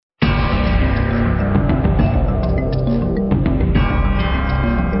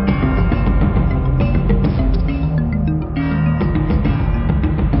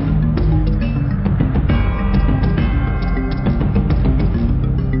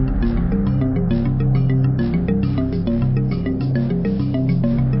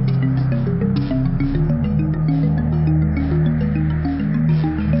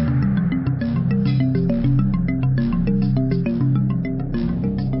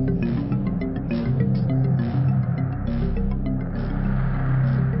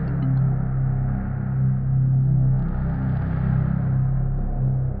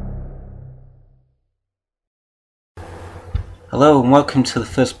Hello and welcome to the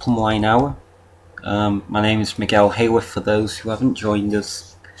first Plumline Hour. My name is Miguel Hayworth for those who haven't joined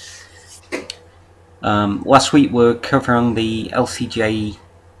us. Last week we were covering the LCJE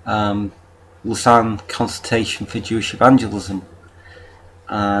Lausanne Consultation for Jewish Evangelism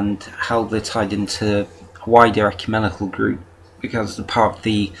and how they're tied into a wider ecumenical group because they're part of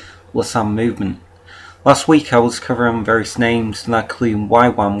the Lausanne movement. Last week I was covering various names and including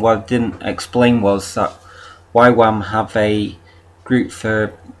YWAM. What I didn't explain was that YWAM have a group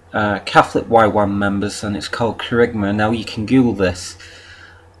for Catholic YWAM members and it's called Kerygma. Now you can Google this.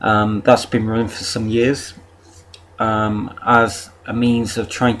 That's been running for some years as a means of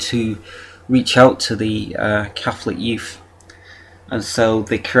trying to reach out to the Catholic youth, and so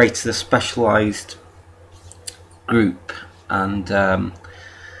they created a specialised group, and that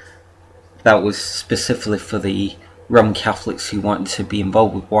was specifically for the Roman Catholics who wanted to be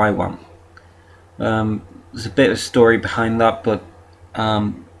involved with YWAM. There's a bit of a story behind that, but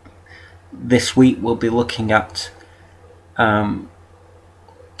this week we'll be looking at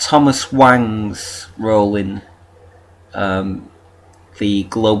Thomas Wang's role in the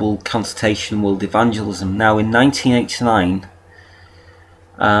Global Consultation World Evangelism. Now, in 1989,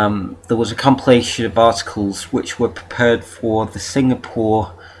 there was a compilation of articles which were prepared for the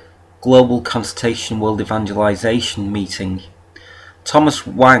Singapore Global Consultation World Evangelization meeting. Thomas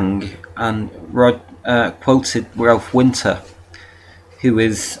Wang and quoted Ralph Winter, who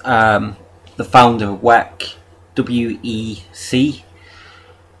is the founder of WEC, W-E-C,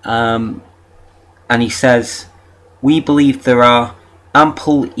 and he says, "We believe there are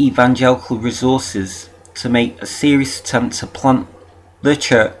ample evangelical resources to make a serious attempt to plant the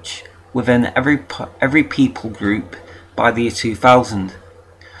church within every people group by the year 2000.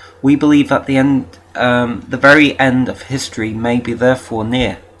 We believe at the very end of history may be therefore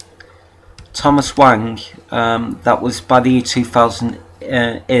near." Thomas Wang, that was by the year 2000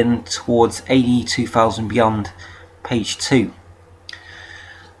 in towards AD 2000 beyond, page 2.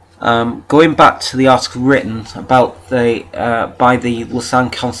 Going back to the article written about by the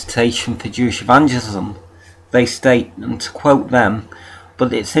Lausanne Consultation for Jewish Evangelism, they state, and to quote them,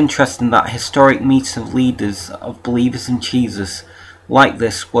 "But it's interesting that a historic meeting of leaders of believers in Jesus like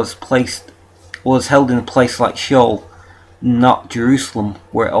this was held in a place like Sheol, not Jerusalem,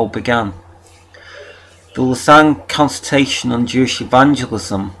 where it all began." The Lausanne Consultation on Jewish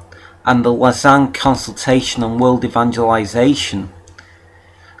Evangelism and the Lausanne Consultation on World Evangelization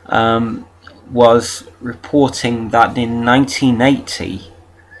was reporting that in 1980,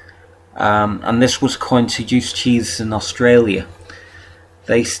 and this was according to Juice Cheese in Australia,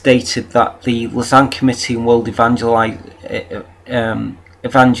 they stated that the Lausanne Committee on World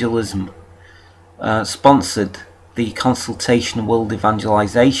Evangelism sponsored the Consultation on World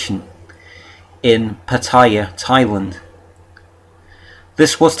Evangelization in Pattaya, Thailand.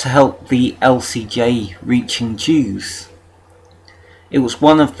 This was to help the LCJE reaching Jews. It was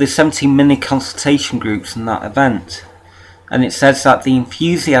one of the 17 mini consultation groups in that event, and it says that the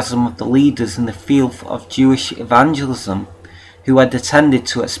enthusiasm of the leaders in the field of Jewish evangelism who had attended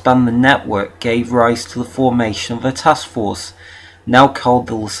to expand the network gave rise to the formation of a task force now called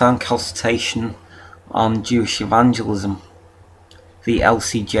the Lausanne Consultation on Jewish Evangelism, the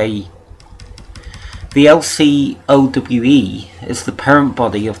LCJE. The LCOWE is the parent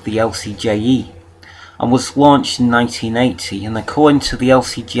body of the LCJE and was launched in 1980, and according to the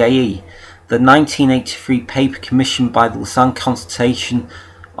LCJE, the 1983 paper commissioned by the Lausanne Consultation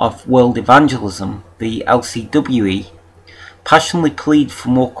of World Evangelism, the LCWE, passionately plead for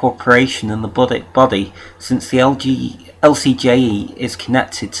more cooperation in the body since the LCJE is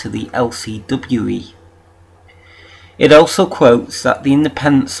connected to the LCWE. It also quotes that the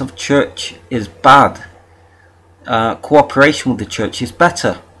independence of church is bad, cooperation with the church is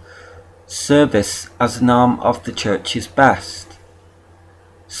better, service as an arm of the church is best.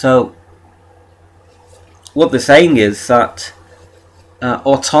 So what they're saying is that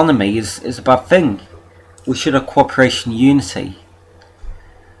autonomy is a bad thing. We should have cooperation and unity.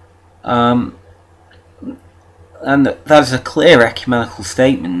 And that is a clear ecumenical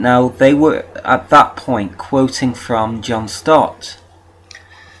statement. Now, they were at that point quoting from John Stott,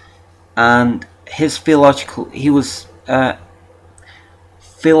 and his theological, it was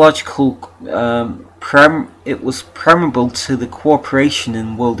preamble to the cooperation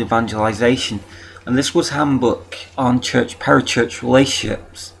in world evangelization, and this was handbook on parachurch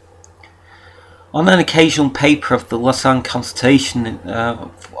relationships. On an occasional paper of the Lausanne Consultation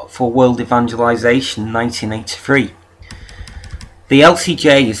for World Evangelization in 1983, the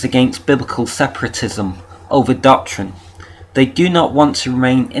LCJ is against biblical separatism over doctrine. They do not want to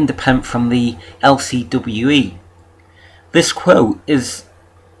remain independent from the LCWE. This quote is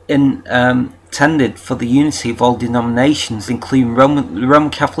intended for the unity of all denominations, including the Roman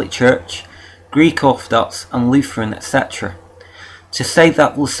Catholic Church, Greek Orthodox and Lutheran, etc. To say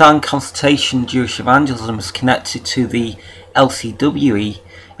that Lausanne Consultation Jewish Evangelism is connected to the LCJE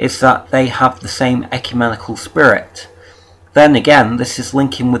is that they have the same ecumenical spirit. Then again, this is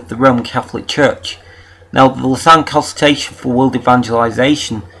linking with the Roman Catholic Church. Now, the Lausanne Consultation for World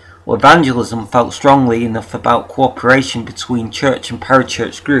Evangelization or Evangelism felt strongly enough about cooperation between church and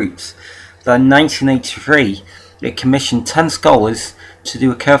parachurch groups that in 1983 it commissioned 10 scholars to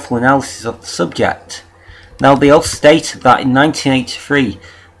do a careful analysis of the subject. Now, they also stated that in 1983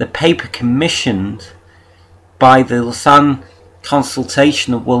 the paper commissioned by the Lausanne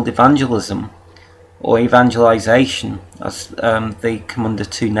Consultation of World Evangelism or Evangelization, as they come under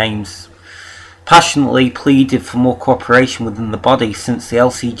two names, passionately pleaded for more cooperation within the body, since the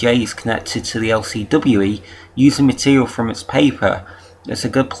LCJE is connected to the LCJE. Using material from its paper is a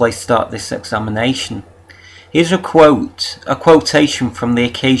good place to start this examination. Here's a quotation from the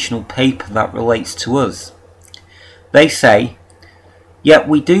occasional paper that relates to us. They say, "Yet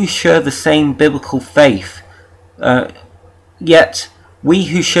we do share the same biblical faith. Yet we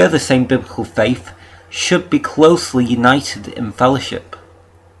who share the same biblical faith should be closely united in fellowship,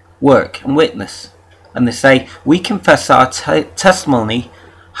 work and witness." And they say, "We confess our testimony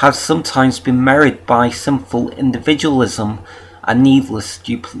has sometimes been marred by sinful individualism and needless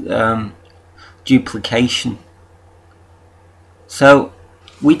duplication." So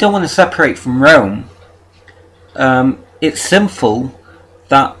we don't want to separate from Rome. It's sinful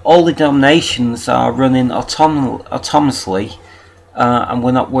that all the denominations are running autonomously and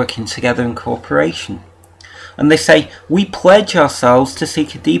we're not working together in cooperation. And they say, "We pledge ourselves to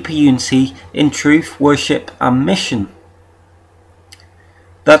seek a deeper unity in truth, worship and mission."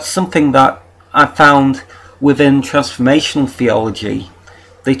 That's something that I found within transformational theology.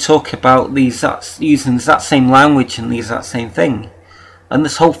 They talk about using that same language and the exact same thing. And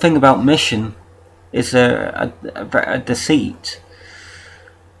this whole thing about mission is a deceit.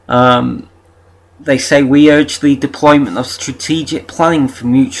 They say, "We urge the deployment of strategic planning for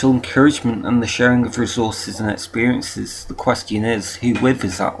mutual encouragement and the sharing of resources and experiences." The question is, who with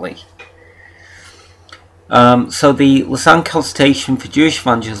exactly? So the Lausanne Consultation for Jewish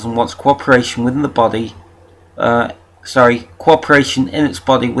Evangelism wants cooperation within the body, cooperation in its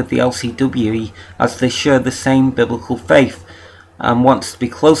body with the LCJE, as they share the same biblical faith, and wants to be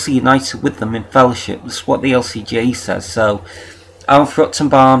closely united with them in fellowship. This is what the LCJE says. So Alan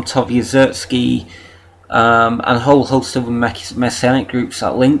Fruchtenbaum, Tovia Zertsky, and a whole host of Messianic groups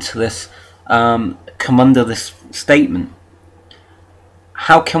that link to this come under this statement.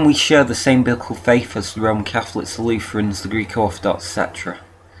 How can we share the same biblical faith as the Roman Catholics, the Lutherans, the Greek Orthodox, etc.?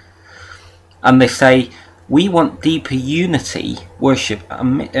 And they say, "We want deeper unity, worship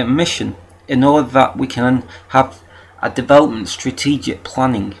and mission in order that we can have a development strategic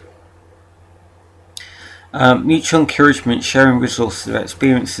planning. Mutual encouragement, sharing resources and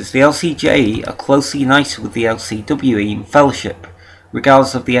experiences. The LCJE are closely united with the LCJE in fellowship,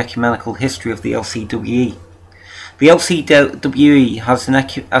 regardless of the ecumenical history of the LCJE. The LCJE has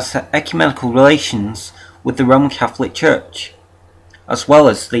ecumenical relations with the Roman Catholic Church, as well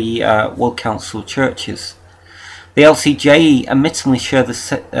as the World Council of Churches. The LCJE admittedly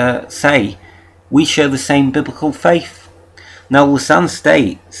say we share the same biblical faith." Now, Lausanne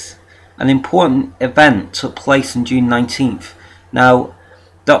states, "An important event took place on June 19th. Now,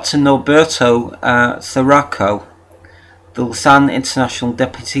 Dr. Norberto Sirocco, the Lausanne International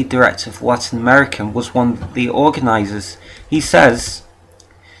Deputy Director for Latin America, was one of the organisers. He says,"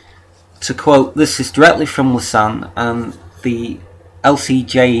 to quote, "This is directly from Lausanne, and the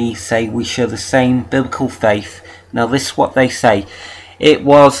LCJE say we share the same biblical faith." Now, this is what they say. "It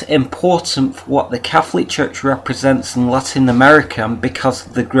was important for what the Catholic Church represents in Latin America and because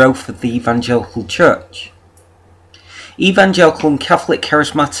of the growth of the Evangelical Church. Evangelical and Catholic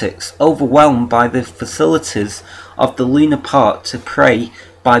charismatics, overwhelmed by the facilities of the Luna Park to pray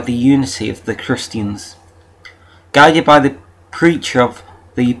by the unity of the Christians. Guided by the preacher of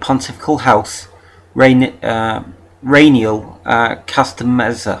the Pontifical House, Rainiel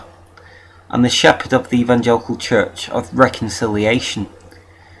Castamezza, and the shepherd of the Evangelical Church of Reconciliation."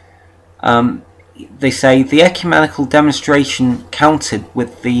 They say the ecumenical demonstration counted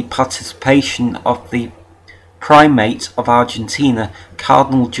with the participation of the Primate of Argentina,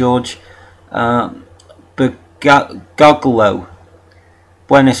 Cardinal George Bergoglio,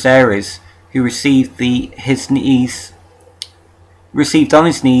 Buenos Aires, who received on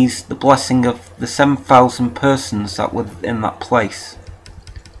his knees the blessing of the 7,000 persons that were in that place.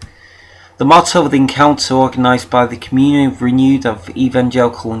 The motto of the encounter, organised by the Communion Renewed of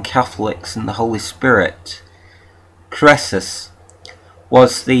Evangelical and Catholics in the Holy Spirit, Cresus,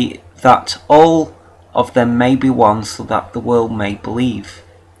 was that all of them may be one, so that the world may believe.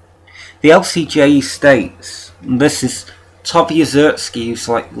 The LCJE states, and this is Toby Ozertsky, who's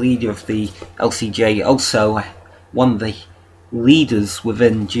like leader of the LCJE, also one of the leaders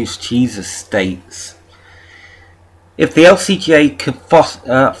within Jewish Jesus, states, if the LCJE could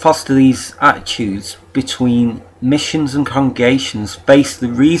foster these attitudes between missions and congregations, face the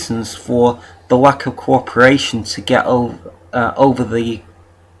reasons for the lack of cooperation to get over the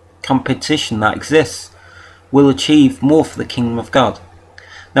competition that exists, will achieve more for the kingdom of God.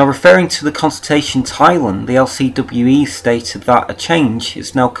 Now, referring to the Consultation Thailand, the LCWE stated that a change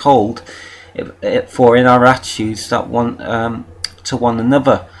is now called for in our attitudes that to one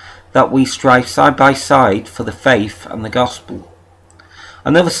another, that we strive side by side for the faith and the gospel.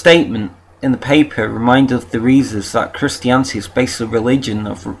 Another statement in the paper reminded of the reasons that Christianity is basically a religion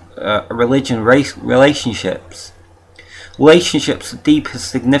of relationships. Relationships of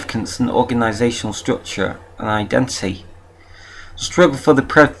deepest significance in organisational structure and identity. The struggle for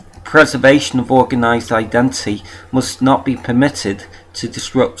the preservation of organised identity must not be permitted to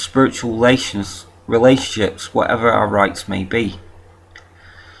disrupt spiritual relationships, whatever our rights may be.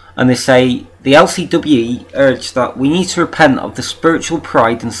 And they say, the LCWE urge that we need to repent of the spiritual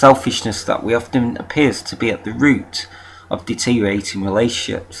pride and selfishness that we often appears to be at the root of deteriorating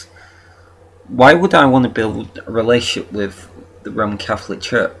relationships. Why would I want to build a relationship with the Roman Catholic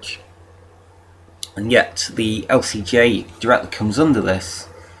Church? And yet the LCJ directly comes under this.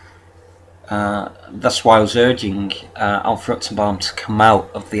 That's why I was urging Alpha Rutenbaum to come out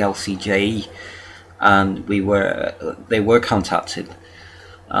of the LCJE, and they were contacted,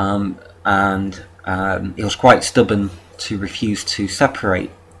 and he was quite stubborn to refuse to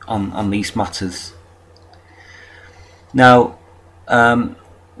separate on these matters. Now, the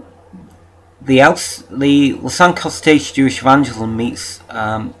Lausanne Consultation Jewish Evangelism meets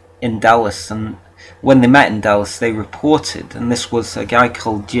in Dallas, and when they met in Dallas, they reported, and this was a guy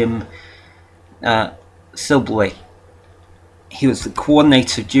called Jim Silbley. He was the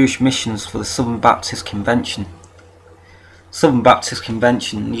coordinator of Jewish missions for the Southern Baptist Convention. Southern Baptist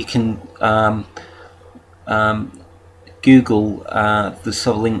Convention, you can Google the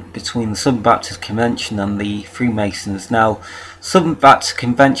sort of link between the Southern Baptist Convention and the Freemasons. Now, Southern Baptist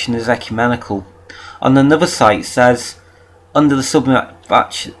Convention is ecumenical. On another site it says, under the Southern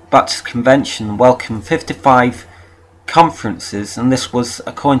Baptist Convention welcomed 55 conferences, and this was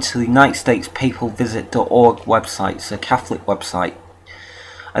according to the United States papalvisit.org website, it's a Catholic website.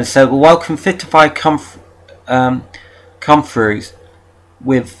 And so we welcome 55 conferences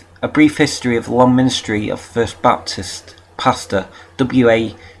with a brief history of the long ministry of First Baptist pastor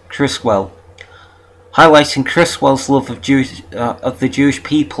W.A. Criswell, highlighting Criswell's love of the Jewish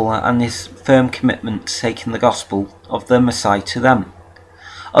people and his firm commitment to taking the gospel of the Messiah to them.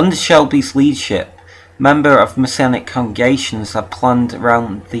 Under Shelby's leadership, members of Messianic congregations had planned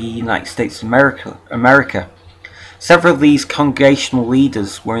around the United States of America. Several of these congregational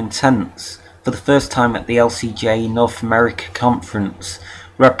leaders were in attendance for the first time at the LCJE North America Conference,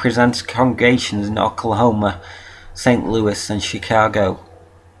 representing congregations in Oklahoma, St. Louis and Chicago.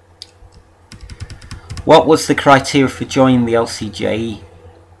 What was the criteria for joining the LCJE?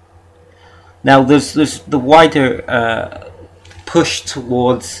 Now, there's the wider push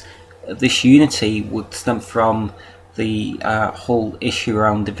towards this unity would stem from the whole issue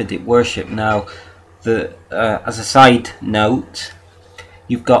around Davidic worship. Now, as a side note,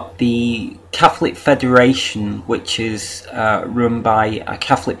 you've got the Catholic Federation, which is run by a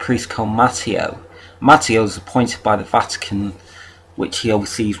Catholic priest called Matteo. Matteo is appointed by the Vatican, which he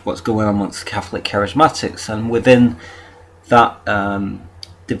oversees what's going on amongst the Catholic charismatics, and within that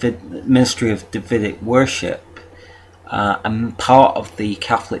ministry of Davidic worship, and part of the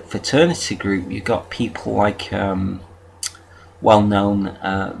Catholic fraternity group, you've got people like well-known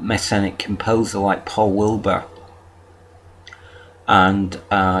Messianic composer like Paul Wilbur and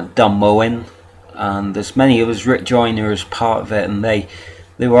Don Moen, and there's many others. Rick Joyner is part of it, and they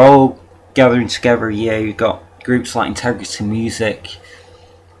were all gathering together a year. You've got groups like Integrity Music,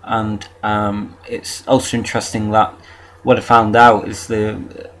 and it's also interesting that what I found out is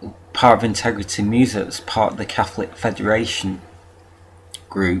the part of Integrity Music is part of the Catholic Federation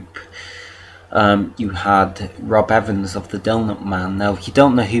group. You had Rob Evans of the Donut Man. Now, if you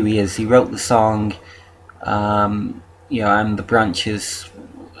don't know who he is, he wrote the song I'm the branches.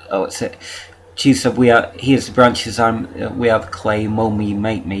 Oh, it's it. Jesus said, he is the branches, we are the clay, mold me,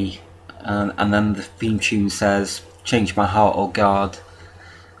 make me. And then the theme tune says, change my heart, oh God,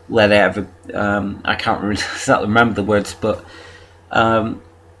 led ever. I can't exactly remember the words, but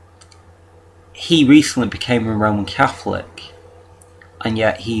he recently became a Roman Catholic, and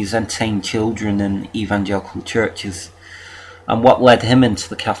yet he's entertained children in evangelical churches. And what led him into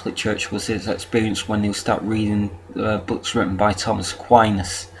the Catholic Church was his experience when he started reading books written by Thomas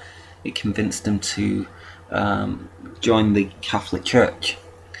Aquinas. It convinced him to join the Catholic Church.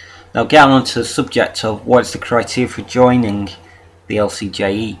 Now, getting on to the subject of what's the criteria for joining the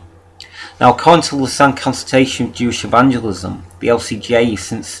LCJE. Now, according to the Lausanne Consultation of Jewish Evangelism, the LCJE,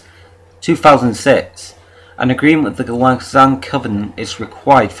 since 2006, an agreement with the Lausanne Covenant is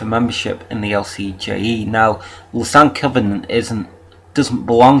required for membership in the LCJE. Now, the Lausanne Covenant doesn't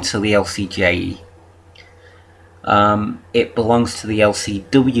belong to the LCJE. It belongs to the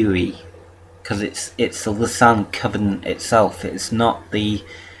LCWE, because it's the Lausanne Covenant itself. It's not the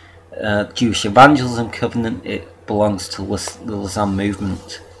Jewish Evangelism Covenant. It belongs to the Lausanne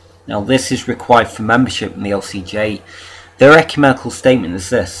movement. Now, this is required for membership in the LCJE. Their ecumenical statement is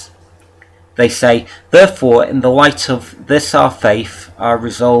this. They say, therefore, in the light of this our faith, our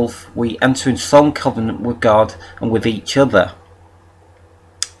resolve, we enter in solemn covenant with God and with each other.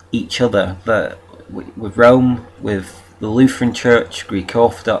 With Rome, with the Lutheran Church, Greek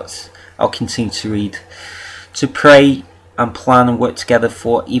Orthodox. I'll continue to read. To pray and plan and work together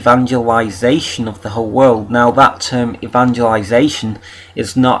for evangelization of the whole world. Now, that term evangelization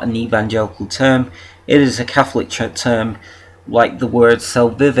is not an evangelical term. It is a Catholic term, like the word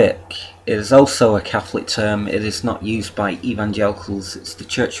salvific. It is also a Catholic term. It is not used by evangelicals. It's the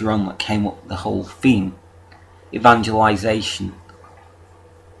Church of Rome that came up with the whole theme. Evangelization.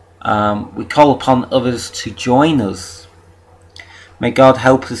 We call upon others to join us. May God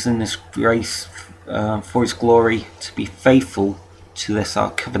help us in this grace for His glory to be faithful to this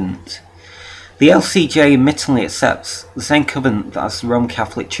our covenant. The LCJ admittedly accepts the same covenant as the Roman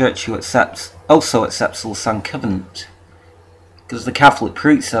Catholic Church, who also accepts the Lausanne Covenant, because the Catholic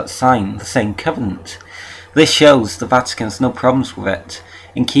priests that sign the same covenant. This shows the Vatican has no problems with it,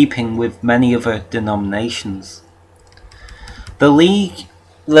 in keeping with many other denominations. The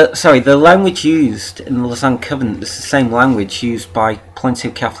language used in the Lausanne Covenant is the same language used by plenty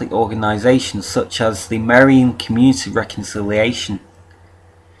of Catholic organisations, such as the Marian Community Reconciliation.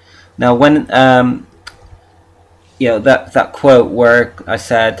 Now, when that quote where I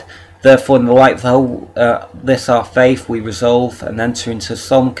said, therefore, in the light of the whole, this our faith, we resolve and enter into a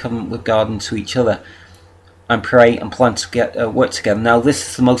solemn covenant with God and to each other, and pray and plan to work together. Now, this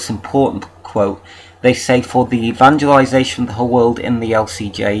is the most important quote. They say, for the evangelization of the whole world in the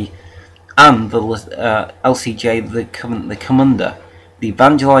LCJ and the LCJ, the covenant they come under. The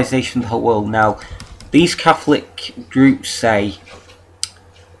evangelization of the whole world. Now, these Catholic groups say,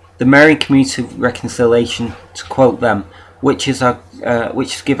 the Marian Community of Reconciliation, to quote them, which is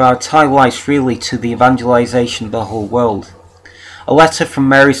give our entire lives freely to the evangelization of the whole world. A letter from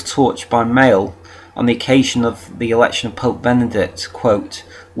Mary's Torch by mail on the occasion of the election of Pope Benedict, quote,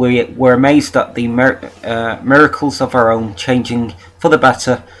 we were amazed at the miracles of our own changing for the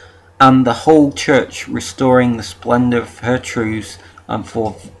better, and the whole church restoring the splendour of her truths and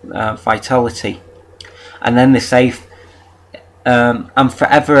for vitality. And then they say, and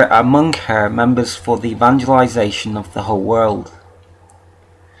forever among her members for the evangelization of the whole world.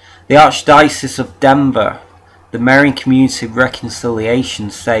 The Archdiocese of Denver, the Marian Community of Reconciliation,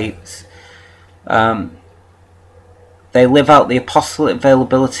 states, they live out the apostolic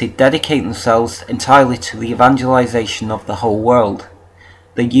availability, dedicate themselves entirely to the evangelization of the whole world.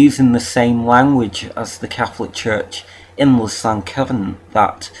 They're using the same language as the Catholic Church in the Lausanne Covenant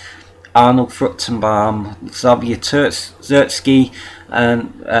that Arnold Fruchtenbaum, Xavier Zertsky,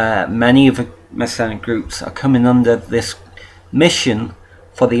 and many of the Messianic groups are coming under this mission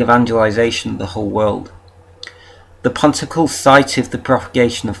for the evangelization of the whole world. The Pontifical Society of the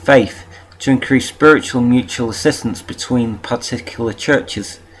Propagation of Faith, to increase spiritual mutual assistance between particular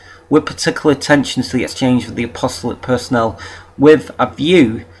churches, with particular attention to the exchange of the apostolic personnel with a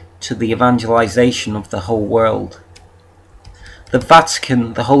view to the evangelization of the whole world. The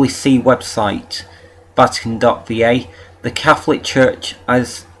Vatican, the Holy See website, vatican.va, the Catholic Church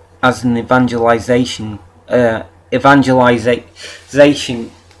as an evangelizing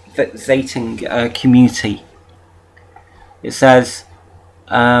community. It says,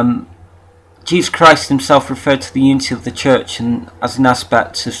 Jesus Christ himself referred to the unity of the church and as an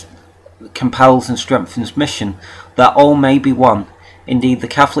aspect to compels and strengthens mission, that all may be one. Indeed, the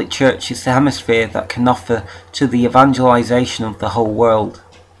Catholic Church is the hemisphere that can offer to the evangelization of the whole world.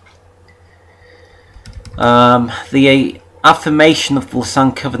 The affirmation of the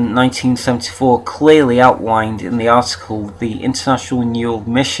Lausanne Covenant 1974 clearly outlined in the article The International Renewal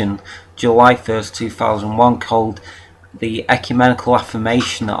Mission, July 1st, 2001, called The Ecumenical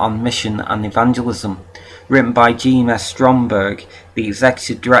Affirmation on Mission and Evangelism, written by Gene S. Stromberg, the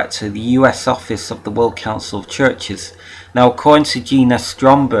Executive Director of the U.S. Office of the World Council of Churches. Now, according to Gene S.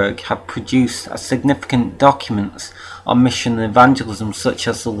 Stromberg, have produced significant documents on mission and evangelism, such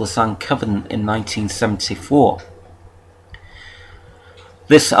as the Lausanne Covenant in 1974.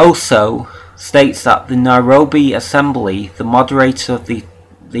 This also states that the Nairobi Assembly, the moderator of the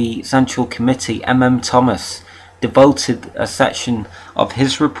Central Committee, M.M. Thomas, devoted a section of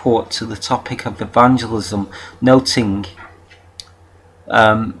his report to the topic of evangelism, noting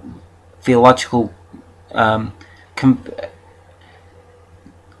theological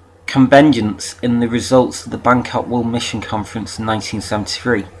convergence in the results of the Bangkok World Mission Conference in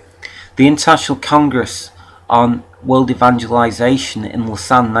 1973. The International Congress on World Evangelization in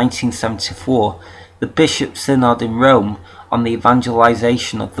Lausanne 1974, the Bishop Synod in Rome on the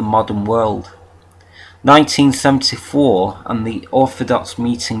evangelization of the modern world, 1974, and the Orthodox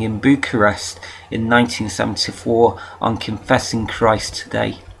meeting in Bucharest in 1974 on confessing Christ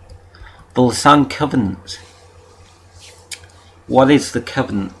today. The Lausanne Covenant. What is the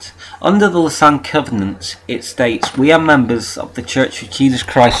covenant? Under the Lausanne Covenant, it states, "We are members of the Church of Jesus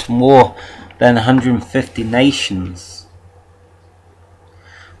Christ from more than 150 nations,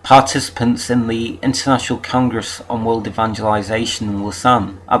 participants in the International Congress on World Evangelization in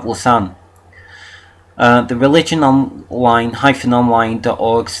Lausanne." The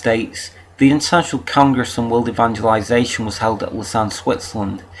religiononline-online.org states, "The International Congress on World Evangelization was held at Lausanne,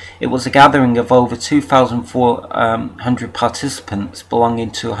 Switzerland. It was a gathering of over 2,400 participants belonging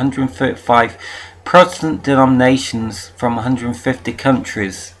to 135 Protestant denominations from 150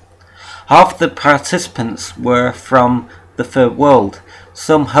 countries. Half the participants were from the Third World.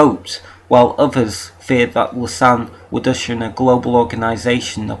 Some hoped, while others feared that Lausanne would usher in a global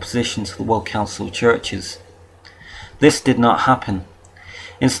organization in opposition to the World Council of Churches. This did not happen.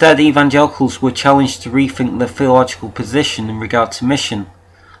 Instead, evangelicals were challenged to rethink their theological position in regard to mission.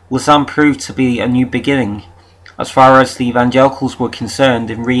 Lausanne proved to be a new beginning, as far as the evangelicals were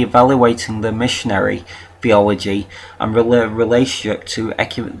concerned, in re-evaluating their missionary theology and relationship to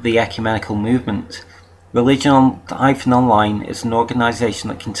the ecumenical movement. Religion-Online is an organization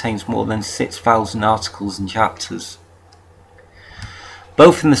that contains more than 6,000 articles and chapters.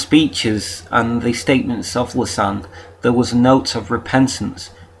 Both in the speeches and the statements of Lausanne, there was a note of repentance.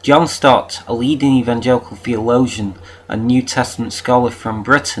 John Stott, a leading evangelical theologian and New Testament scholar from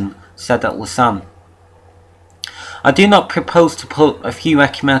Britain, said at Lausanne, "I do not propose to put a few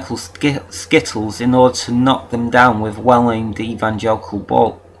ecumenical skittles in order to knock them down with well-aimed evangelical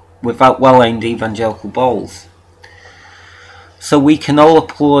balls. So we can all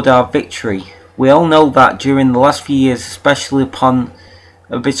applaud our victory. We all know that during the last few years, especially between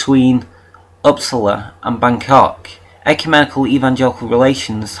Uppsala and Bangkok, ecumenical evangelical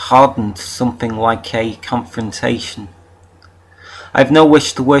relations hardened to something like a confrontation. I have no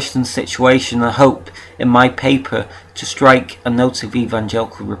wish to worsen the situation and hope in my paper to strike a note of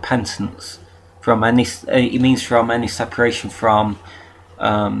evangelical repentance from any separation from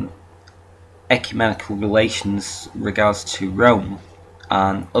ecumenical relations regards to Rome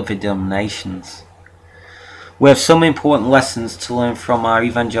and other denominations. We have some important lessons to learn from our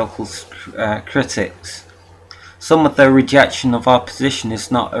evangelical critics. Some of their rejection of our position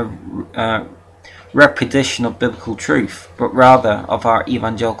is not a repetition of biblical truth, but rather of our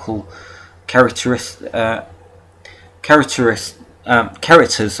evangelical characters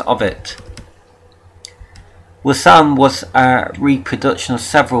of it." Lausanne was a reproduction of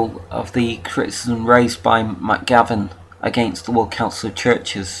several of the criticism raised by McGavin against the World Council of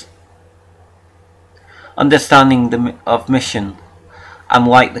Churches. Understanding of mission, and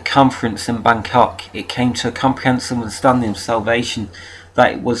like the conference in Bangkok, it came to a comprehensive understanding of salvation,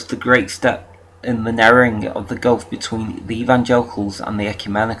 that it was the great step in the narrowing of the gulf between the evangelicals and the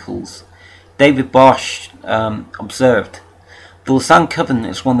ecumenicals. David Bosch observed, "The Lausanne Covenant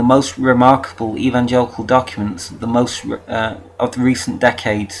is one of the most remarkable evangelical documents of the recent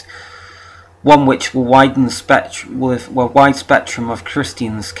decades, one which will widen the wide spectrum of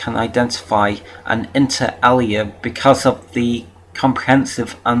Christians can identify and inter alia because of the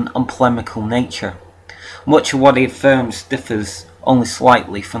comprehensive and unpolemical nature. Much of what he affirms differs only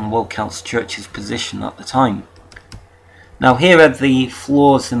slightly from the World Council of Churches' position at the time." Now here are the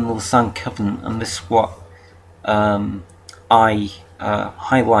flaws in the Lausanne Covenant, and this is what I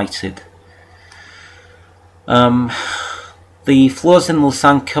highlighted. The flaws in the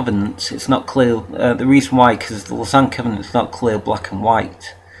Lausanne Covenant, it's not clear, the reason why, because the Lausanne Covenant is not clear black and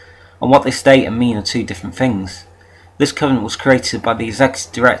white, and what they state and mean are two different things. This covenant was created by the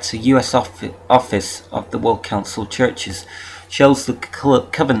Executive Director, US Office of the World Council of Churches, shows the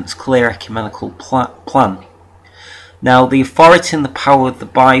covenant's clear ecumenical plan. Now, the authority and the power of the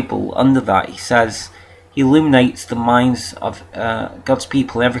Bible, under that, he says, he illuminates the minds of God's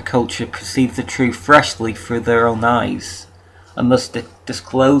people in every culture, perceive the truth freshly through their own eyes, and thus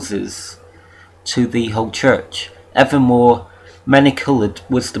discloses to the whole church evermore many-coloured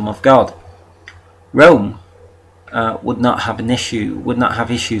wisdom of God. Rome would not have issues with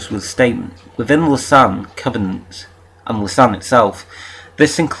the statement. Within the Lausanne Covenant and Lausanne itself,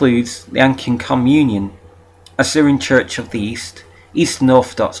 this includes the Anglican Communion, Assyrian Church of the East, Eastern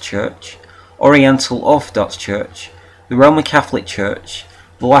Orthodox Church, Oriental Orthodox Church, the Roman Catholic Church,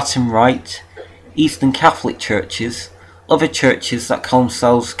 the Latin Rite, Eastern Catholic churches, other churches that call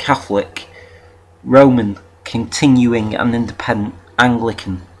themselves Catholic, Roman, Continuing and Independent,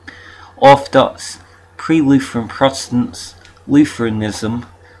 Anglican, Orthodox, Pre-Lutheran Protestants, Lutheranism,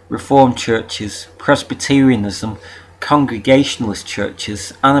 Reformed churches, Presbyterianism, Congregationalist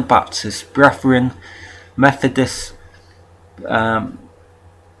churches, Anabaptists, Brethren, Methodists,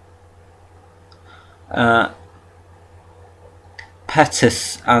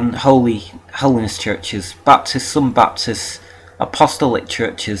 Petists and holiness churches, Baptists, some Baptists, Apostolic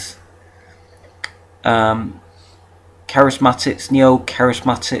churches, Charismatics,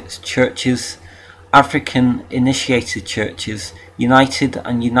 Neo-Charismatics churches, African initiated churches, United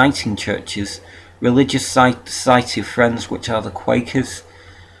and Uniting churches, Religious Society of Friends, which are the Quakers,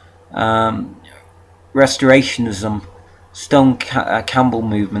 Restorationism, Stone Campbell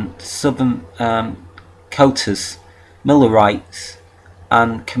Movement, Southern Coaters, Millerites,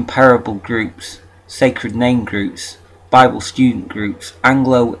 and comparable groups, Sacred Name groups, Bible student groups,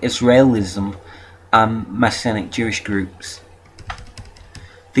 Anglo-Israelism, and Messianic Jewish groups.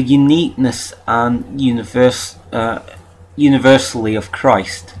 The uniqueness and universally of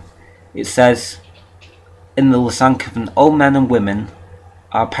Christ. It says in the Lausanne Covenant, all men and women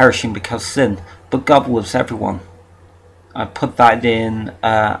are perishing because of sin, but God loves everyone. I put that in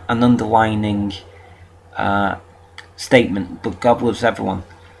an underlining statement, but God loves everyone.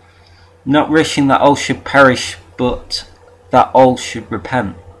 Not wishing that all should perish, but that all should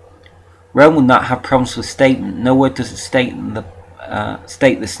repent. Rome would not have problems with statement. Nowhere does it state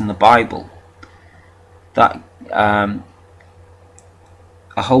this in the Bible, that a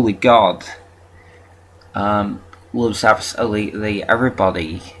holy God loves absolutely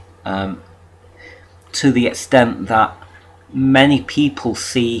everybody, to the extent that many people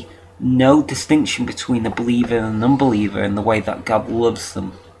see no distinction between a believer and an unbeliever in the way that God loves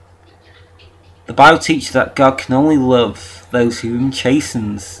them. The Bible teaches that God can only love those whom He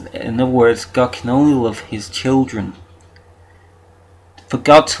chastens. In other words, God can only love His children. For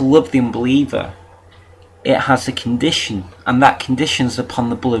God to love the unbeliever, it has a condition, and that condition is upon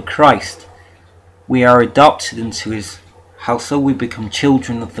the blood of Christ. We are adopted into His household. We become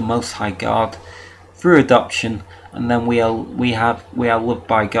children of the Most High God through adoption, and then we are loved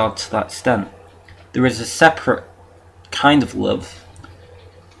by God to that extent. There is a separate kind of love.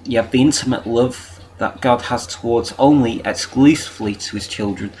 You have the intimate love that God has towards only exclusively to His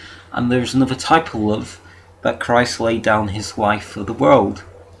children, and there is another type of love that Christ laid down His life for the world.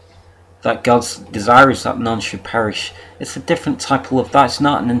 That God's desire is that none should perish. It's a different type of love. That's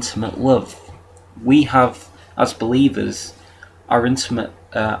not an intimate love. We have, as believers, our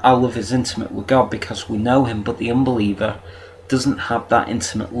love is intimate with God because we know Him, but the unbeliever doesn't have that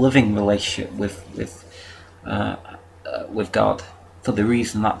intimate loving relationship with God, for the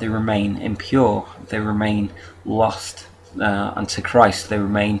reason that they remain impure, they remain lost unto Christ, they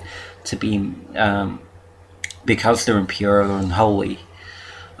remain to be, because they're impure or unholy.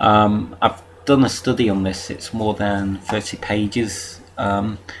 I've done a study on this. It's more than 30 pages,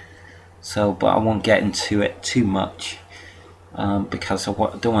 but I won't get into it too much, because I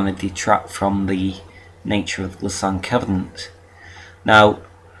don't want to detract from the nature of the Lausanne Covenant. Now,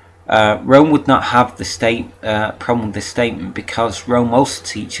 Rome would not have the problem with this statement, because Rome also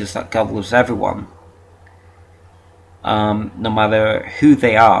teaches that God loves everyone, no matter who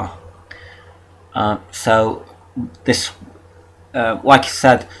they are. So this, like I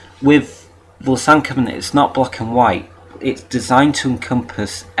said, with the Lausanne Covenant, it's not black and white. It's designed to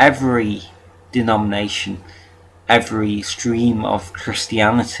encompass every denomination, every stream of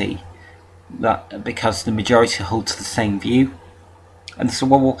Christianity, because the majority hold to the same view. And so,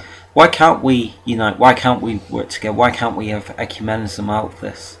 well, why can't we unite? Why can't we work together? Why can't we have ecumenism out of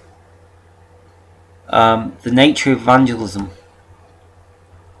this? the nature of evangelism.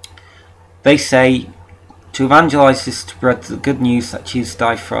 They say to evangelise is to spread the good news that Jesus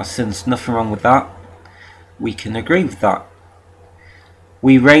died for our sins. Nothing wrong with that. We can agree with that.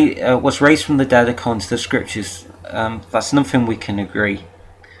 Was raised from the dead according to the scriptures. That's nothing we can agree.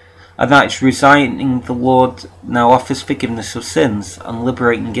 And that is resigning the Lord now offers forgiveness of sins and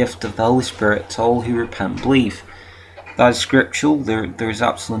liberating gift of the Holy Spirit to all who repent and believe. That is scriptural. There is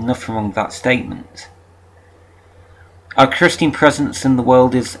absolutely nothing wrong with that statement. Our Christian presence in the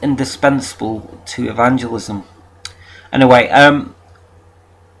world is indispensable to evangelism. Anyway,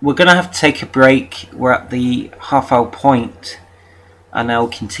 we're going to have to take a break. We're at the half-hour point, and I'll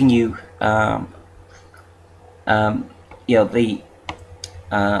continue.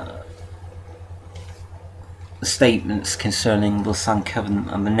 The statements concerning the Lausanne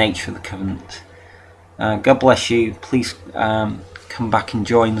Covenant and the nature of the covenant. God bless you. Please come back and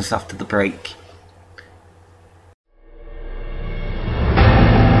join us after the break.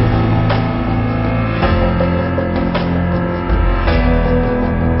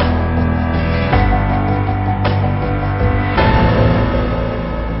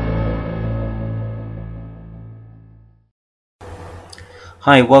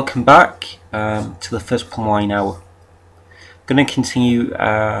 Hi, welcome back to the first plumb line hour. I'm going to continue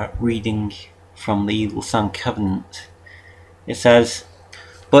reading from the Lausanne Covenant. It says,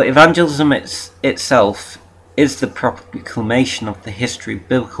 "But evangelism itself is the proper proclamation of the history of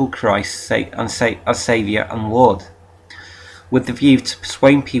biblical Christ as Saviour and Lord, with the view to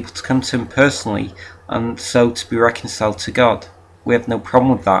persuade people to come to Him personally and so to be reconciled to God. We have no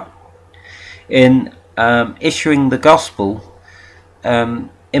problem with that. In issuing the gospel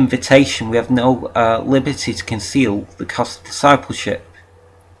invitation, we have no liberty to conceal the cost of discipleship.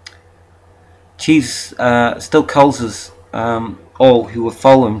 Jesus still calls us all who will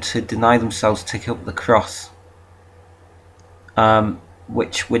follow Him to deny themselves, take up the cross,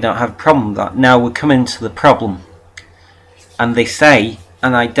 which we don't have a problem with that. Now we're coming to the problem, and they say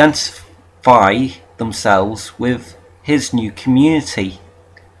and identify themselves with His new community,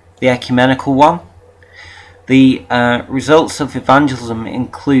 the Ecumenical one. The results of evangelism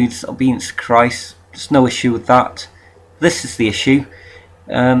includes obedience to Christ. There's no issue with that. This is the issue.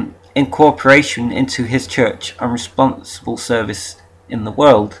 Incorporation into His church and responsible service in the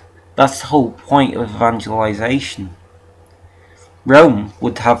world. That's the whole point of evangelization. Rome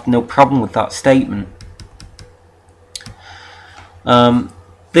would have no problem with that statement.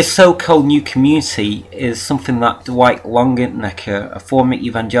 This so-called new community is something that Dwight Longenecker, a former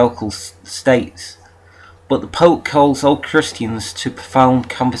evangelical, states. But the Pope calls all Christians to profound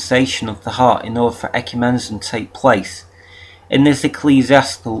conversation of the heart in order for ecumenism to take place. In his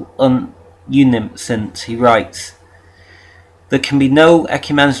ecclesiastical unimcent, he writes, "There can be no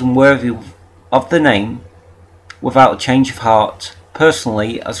ecumenism worthy of the name without a change of heart,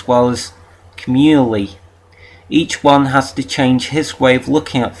 personally as well as communally. Each one has to change his way of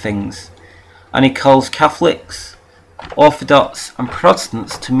looking at things, and he calls Catholics, Orthodox and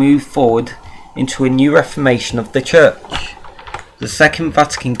Protestants to move forward into a new reformation of the Church. The Second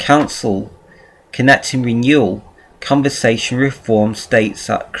Vatican Council, connecting renewal, conversation, reform, states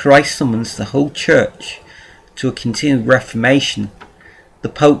that Christ summons the whole Church to a continued reformation. The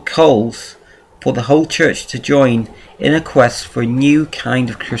Pope calls for the whole Church to join in a quest for a new kind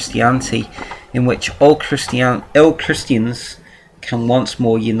of Christianity in which all Christians can once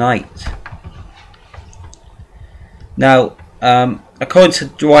more unite." Now, according to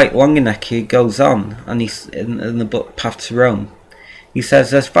Dwight Longenecker, he goes on, and he's in the book Path to Rome. He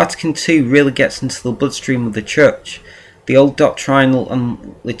says, as Vatican II really gets into the bloodstream of the Church, the old doctrinal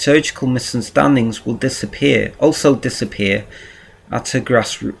and liturgical misunderstandings will also disappear at a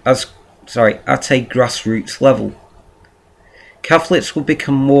grassroots level. Catholics will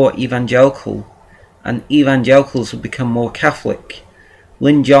become more evangelical, and evangelicals will become more Catholic.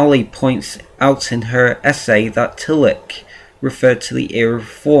 Lynn Jolly points out in her essay that Tillich referred to the era of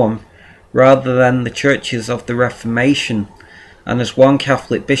Reform rather than the churches of the Reformation, and as one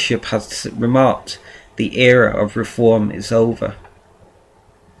Catholic bishop has remarked, the era of Reform is over.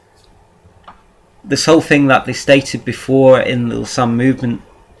 This whole thing that they stated before in the Lausanne movement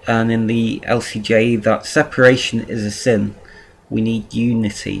and in the LCJE, that separation is a sin, we need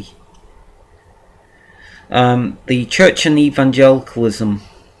unity. The Church and Evangelicalism,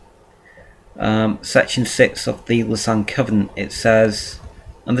 section 6 of the Lausanne Covenant, it says,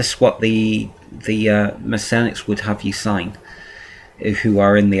 and this is what the Messianics would have you sign, who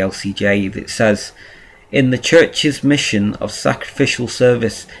are in the LCJ, it says, in the Church's mission of sacrificial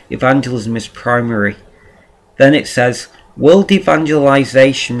service, evangelism is primary. Then it says, World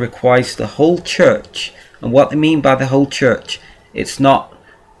evangelization requires the whole church, and what they mean by the whole church, it's not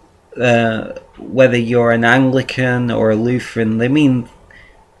whether you're an Anglican or a Lutheran. They mean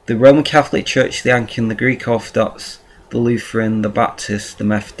the Roman Catholic Church, the Anglican, the Greek Orthodox, the Lutheran, the Baptist, the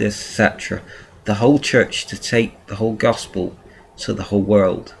Methodist, etc. The whole church, to take the whole gospel to the whole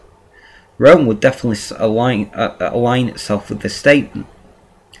world. Rome would definitely align itself with this statement.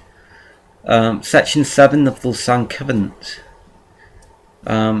 Section 7 of the Lausanne Covenant.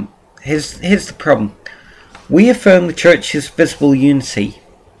 Here's the problem. We affirm the church's visible unity,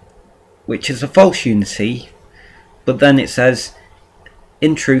 which is a false unity, but then it says,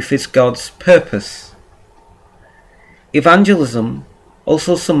 in truth is God's purpose. Evangelism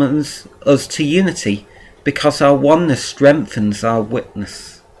also summons us to unity, because our oneness strengthens our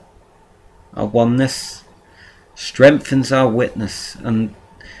witness. Our oneness strengthens our witness, and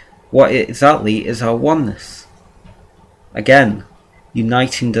what exactly is our oneness? Again,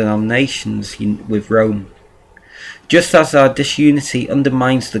 uniting denominations with Rome. Just as our disunity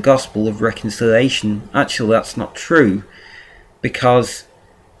undermines the gospel of reconciliation, actually that's not true, because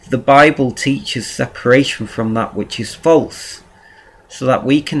the Bible teaches separation from that which is false, so that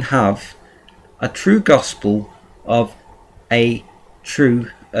we can have a true gospel of the true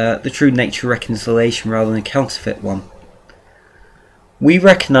nature of reconciliation rather than a counterfeit one. We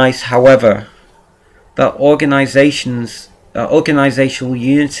recognize, however, that organizational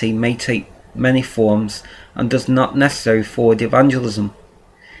unity may take many forms and does not necessarily forward evangelism.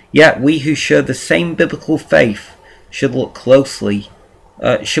 Yet we who share the same biblical faith should be closely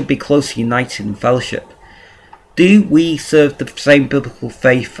united in fellowship. Do we serve the same biblical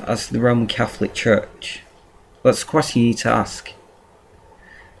faith as the Roman Catholic Church? That's a question you need to ask.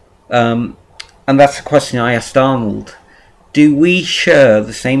 And that's a question I asked Arnold. Do we share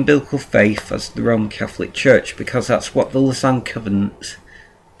the same biblical faith as the Roman Catholic Church? Because that's what the Lausanne Covenant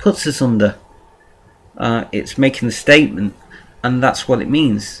puts us under. It's making the statement, and that's what it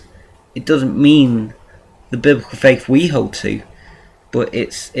means. It doesn't mean the biblical faith we hold to, but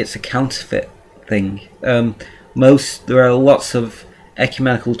it's a counterfeit thing. There are lots of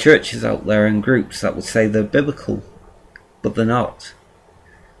ecumenical churches out there and groups that would say they're biblical, but they're not.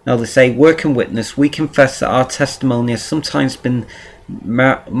 Now they say, work and witness, we confess that our testimony has sometimes been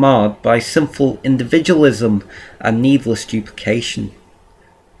marred by sinful individualism and needless duplication.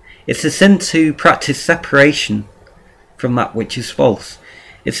 It's a sin to practice separation from that which is false.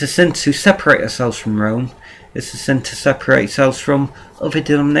 It's a sin to separate ourselves from Rome. It's a sin to separate ourselves from other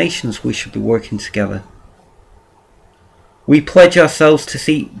denominations. We should be working together. We pledge ourselves to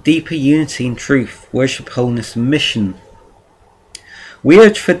seek deeper unity in truth, worship, holiness and mission. We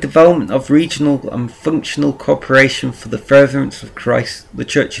urge for development of regional and functional cooperation for the furtherance of Christ, the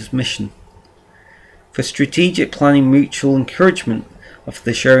Church's mission. For strategic planning, mutual encouragement of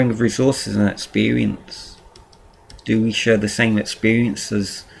the sharing of resources and experience. Do we share the same experience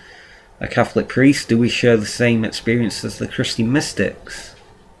as a Catholic priest? Do we share the same experience as the Christian mystics?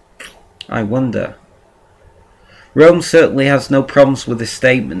 I wonder. Rome certainly has no problems with this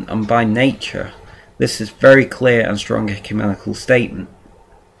statement, and by nature, this is very clear and strong ecumenical statement.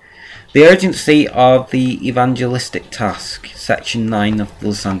 The urgency of the evangelistic task, section 9 of the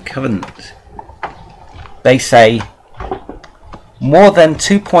Lausanne Covenant. They say, more than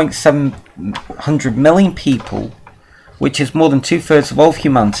 2.7 million people, which is more than 2/3 of all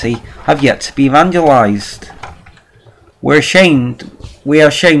humanity, have yet to be evangelized. We are ashamed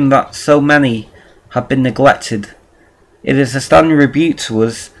that so many have been neglected. It is a standing rebuke to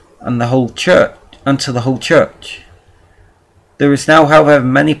us and the whole church, and to the whole church. There is now, however,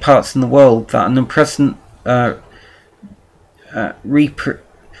 many parts in the world that an unprecedented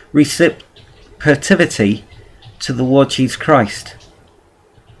receptivity to the Lord Jesus Christ.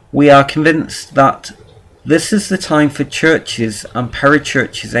 We are convinced that this is the time for churches and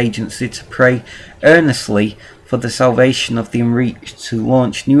parachurches agency to pray earnestly for the salvation of the unreached, to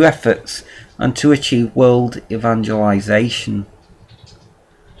launch new efforts and to achieve world evangelization.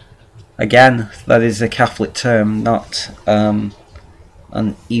 Again, that is a Catholic term, not an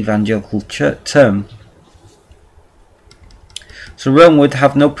evangelical term. So Rome would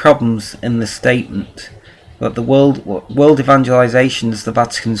have no problems in the statement that the world evangelization is the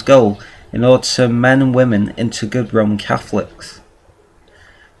Vatican's goal in order to turn men and women into good Roman Catholics.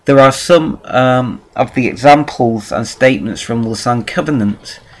 There are some of the examples and statements from the Lausanne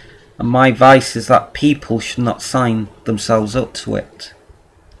Covenant, and my advice is that people should not sign themselves up to it.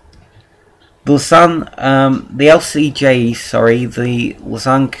 The Lausanne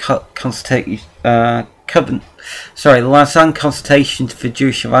Consultation for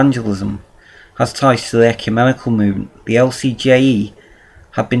Jewish Evangelism has ties to the Ecumenical movement. The LCJE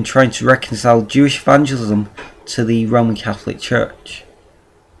have been trying to reconcile Jewish evangelism to the Roman Catholic Church.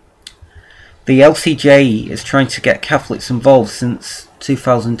 The LCJE is trying to get Catholics involved since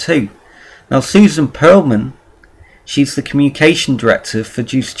 2002. Now, Susan Perlman, she's the communication director for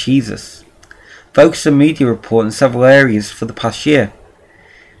Jews Jesus, focused on media report in several areas for the past year.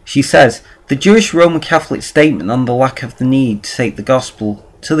 She says, the Jewish Roman Catholic statement on the lack of the need to take the gospel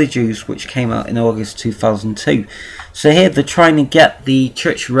to the Jews, which came out in August 2002. So here they're trying to get the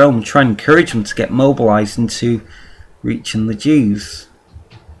Church of Rome, trying to encourage them to get mobilised into reaching the Jews.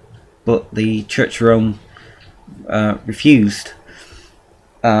 But the Church of Rome refused.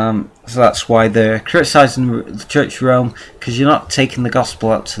 So that's why they're criticising the Church of Rome, because you're not taking the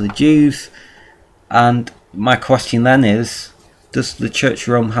gospel out to the Jews. And my question then is, does the Church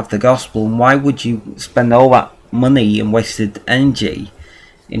of Rome have the gospel, and why would you spend all that money and wasted energy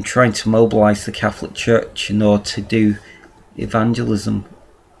in trying to mobilise the Catholic Church in order to do evangelism?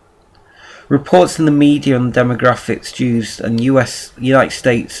 Reports in the media on demographics, Jews and United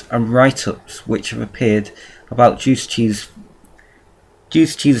States, and write-ups which have appeared about Jews Cheese's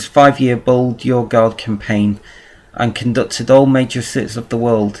 5-year Bold Your God campaign, and conducted in all major cities of the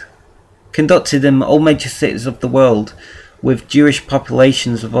world, with Jewish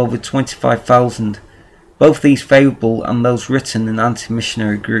populations of over 25,000, both these favourable and those written in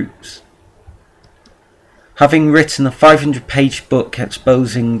anti-missionary groups. Having written a 500-page book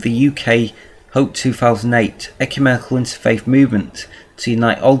exposing the UK Hope 2008 ecumenical interfaith movement to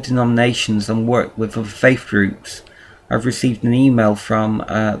unite all denominations and work with other faith groups, I've received an email from,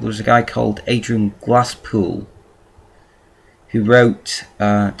 there was a guy called Adrian Glasspool, who wrote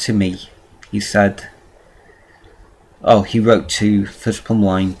to me. He said, he wrote to First Plumb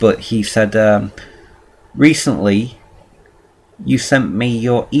Line, but he said, recently you sent me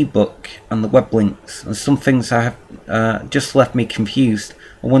your ebook and the web links, and some things have just left me confused.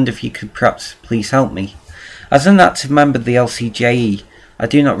 I wonder if you could perhaps please help me. As an active member of the LCJE, I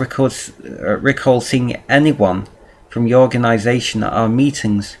do not recall seeing anyone from your organisation at our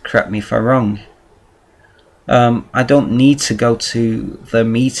meetings. Correct me if I'm wrong. I don't need to go to the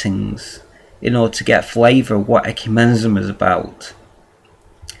meetings in order to get a flavour of what ecumenism is about.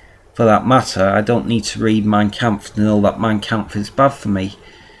 For that matter, I don't need to read Mein Kampf to know that Mein Kampf is bad for me.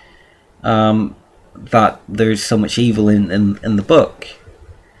 That there is so much evil in the book.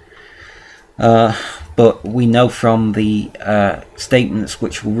 But we know from the statements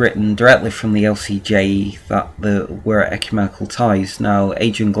which were written directly from the LCJE that there were ecumenical ties. Now,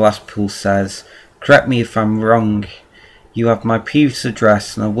 Adrian Glasspool says, correct me if I'm wrong, you have my previous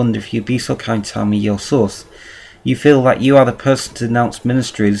address, and I wonder if you'd be so kind to tell me your source. You feel that you are the person to denounce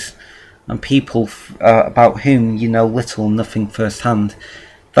ministries and people about whom you know little or nothing firsthand.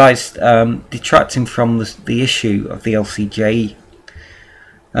 That is detracting from the issue of the LCJE.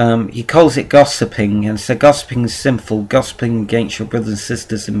 He calls it gossiping, and said gossiping is sinful. Gossiping against your brothers and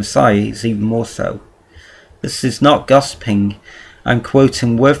sisters in Messiah is even more so. This is not gossiping. I'm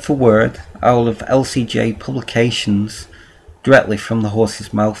quoting word for word out of LCJ publications directly from the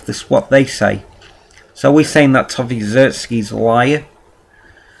horse's mouth. This is what they say. So are we saying that Tovi Zertsky is a liar?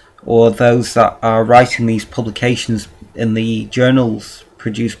 Or those that are writing these publications in the journals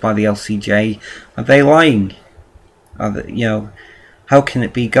produced by the LCJ, are they lying? Are they, how can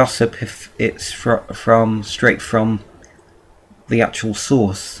it be gossip if it's straight from the actual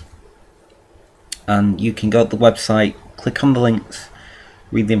source? And you can go to the website, click on the links,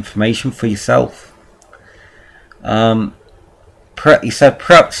 read the information for yourself. He said,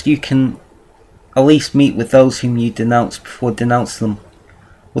 perhaps you can at least meet with those whom you denounce before denouncing them.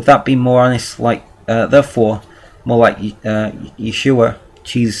 Would that be more honest? Therefore, more like Yeshua.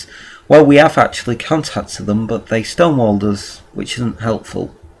 Well, we have actually contacted them, but they stonewalled us, which isn't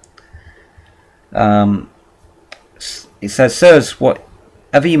helpful. It says, sirs,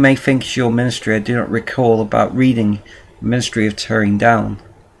 whatever you may think is your ministry, I do not recall about reading the ministry of tearing down.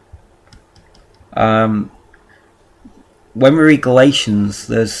 When we read Galatians,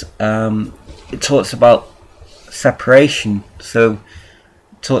 there's it talks about separation, so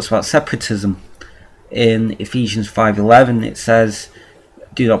it talks about separatism. In Ephesians 5:11, it says,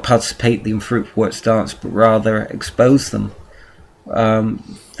 do not participate in the unfruitful works of darkness, but rather expose them.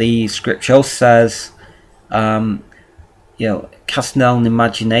 The scripture also says, casting down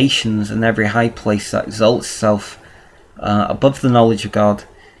imaginations and every high place that exalts itself above the knowledge of God,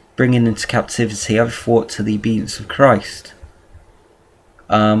 bringing into captivity every thought to the obedience of Christ.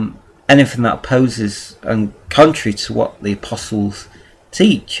 Anything that opposes and contrary to what the apostles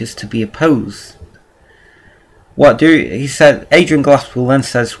teach is to be opposed. He said, Adrian Glasspool then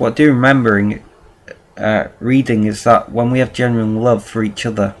says, what I do remember reading is that when we have genuine love for each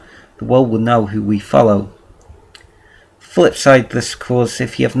other, the world will know who we follow. Flip side of this, of course,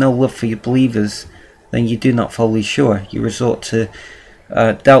 if you have no love for your believers, then you do not follow Yeshua. You resort to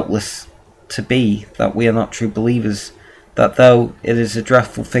doubtless to be that we are not true believers, that though it is a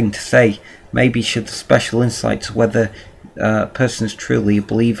dreadful thing to say, maybe should have special insight to whether a person is truly a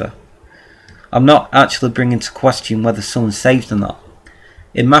believer. I'm not actually bringing to question whether someone's saved or not.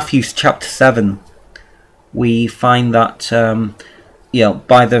 In Matthew chapter 7, we find that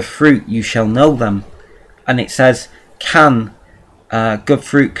by their fruit you shall know them, and it says, can good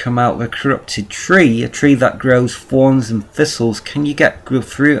fruit come out of a corrupted tree, a tree that grows thorns and thistles? Can you get good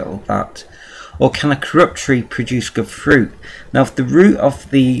fruit out of that? Or can a corrupt tree produce good fruit? Now, if the root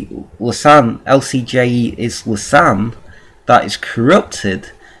of the Lausanne, LCJE, is Lausanne, that is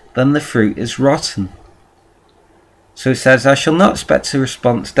corrupted, then the fruit is rotten. So it says, I shall not expect a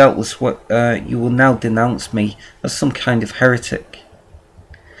response. Doubtless you will now denounce me as some kind of heretic.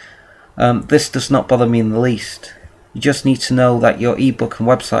 This does not bother me in the least. You just need to know that your ebook and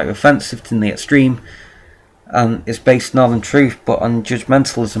website are offensive to the extreme and is based not on truth but on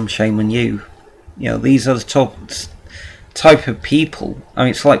judgmentalism. Shame on you. These are the type of people. I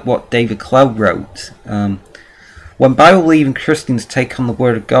mean, it's like what David Cloud wrote. When Bible-believing Christians take on the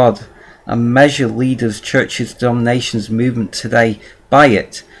Word of God and measure leaders, churches, denominations, movement today by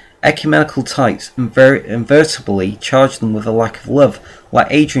it, ecumenical types invertibly charge them with a lack of love, like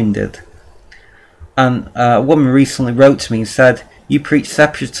Adrian did. And a woman recently wrote to me and said, you preach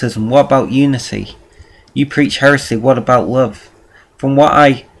separatism, what about unity? You preach heresy, what about love? From what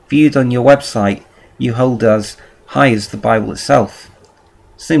I viewed on your website, you hold as high as the Bible itself.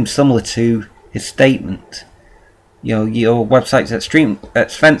 Seems similar to his statement. Your website's extreme,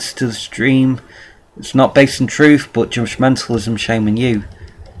 offense to the stream. It's not based on truth, but judgmentalism. Shame on you.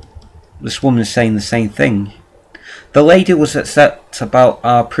 This woman is saying the same thing. The lady was upset about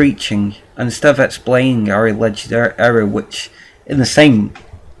our preaching, and instead of explaining our alleged error, which in the same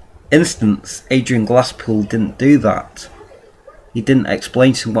instance, Adrian Glasspool didn't do that. He didn't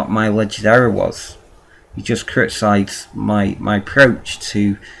explain to him what my alleged error was. He just criticised my approach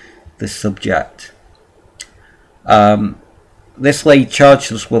to this subject. This lady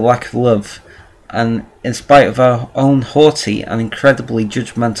charged us with lack of love, and in spite of our own haughty and incredibly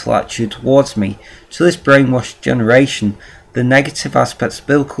judgmental attitude towards me, to this brainwashed generation, the negative aspects of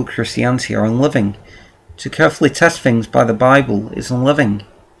biblical Christianity are unloving. To carefully test things by the Bible is unloving.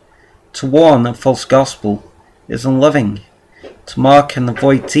 To warn of false gospel is unloving. To mark and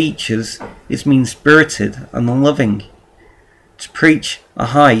avoid teachers is mean-spirited and unloving. To preach a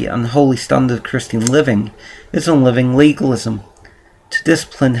high and holy standard of Christian living is unloving legalism. To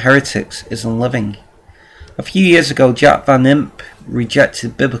discipline heretics is unloving. A few years ago, Jack Van Impe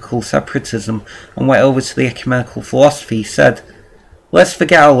rejected biblical separatism and went over to the ecumenical philosophy. He said, let's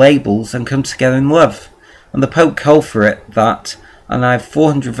forget our labels and come together in love. And the Pope called for it that, and I have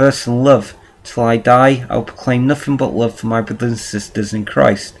 400 verses on love. Till I die, I will proclaim nothing but love for my brothers and sisters in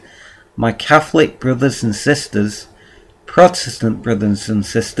Christ. My Catholic brothers and sisters, Protestant brothers and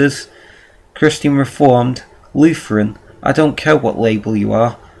sisters, Christian Reformed, Lutheran, I don't care what label you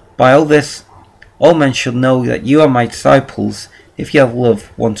are. By all this, all men should know that you are my disciples if you have love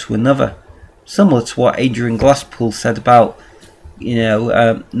one to another. Similar to what Adrian Glasspool said about,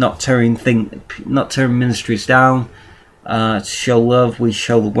 not tearing ministries down. To show love, we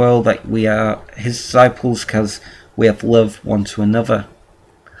show the world that we are his disciples because we have love one to another.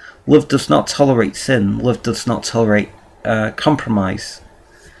 Love does not tolerate sin. Love does not tolerate compromise.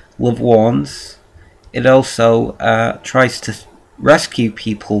 Love warns. It also tries to rescue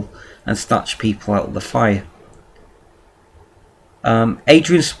people and snatch people out of the fire.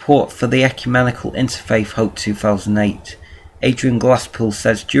 Adrian's support for the Ecumenical Interfaith Hope 2008. Adrian Glasspool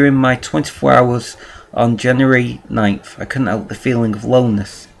says, during my 24 hours on January 9th, I couldn't help the feeling of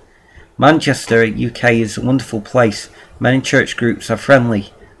loneliness. Manchester, UK is a wonderful place. Many church groups are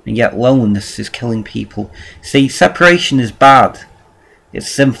friendly, and yet loneliness is killing people. See, separation is bad.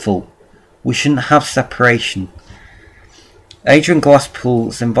 It's sinful. We shouldn't have separation. Adrian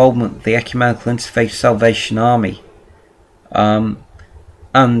Glasspool's involvement with the Ecumenical Interfaith Salvation Army, the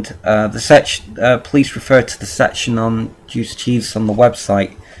section, please refer to the section on Jews Jesus on the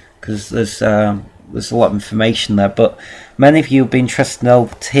website, because there's a lot of information there. But many of you will be interested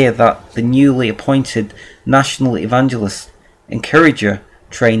to hear that the newly appointed National Evangelist Encourager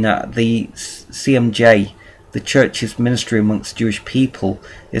trainer at the CMJ, the Church's Ministry amongst Jewish people,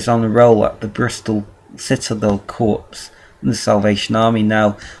 is on a roll at the Bristol Citadel Corps and the Salvation Army.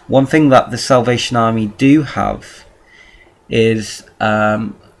 Now, one thing that the Salvation Army do have is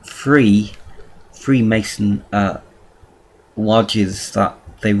free Freemason lodges that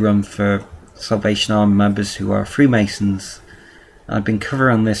they run for Salvation Army members who are Freemasons. I've been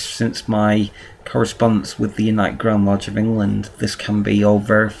covering this since my correspondence with the United Grand Lodge of England. This can be all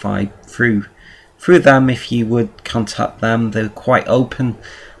verified through them. If you would contact them, they're quite open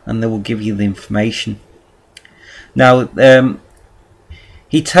and they will give you the information. Now,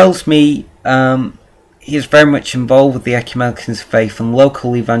 he tells me he is very much involved with the Ecumenical Faith and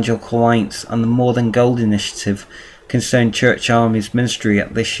local Evangelical Alliance and the More Than Gold initiative concerning Church Army's ministry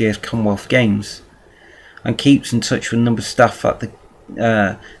at this year's Commonwealth Games, and keeps in touch with a number of staff at the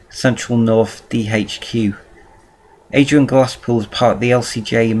Central North DHQ. Adrian Glasspool is part of the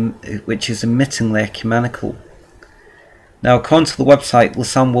LCJE, which is admitting the Ecumenical. Now, according to the website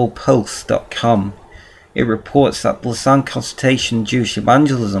LausanneWorldPulse.com, it reports that the Lausanne Consultation and Jewish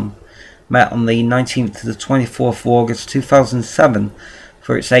Evangelism met on the 19th to the 24th of August 2007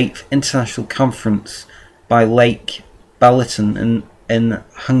 for its 8th International Conference by Lake Balaton in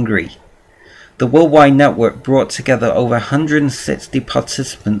Hungary. The worldwide network brought together over 160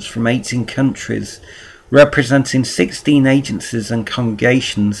 participants from 18 countries, representing 16 agencies and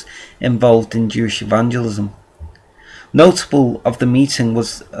congregations involved in Jewish evangelism. Notable of the meeting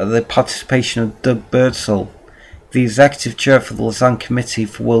was the participation of Doug Birdsall, the executive chair for the Lausanne Committee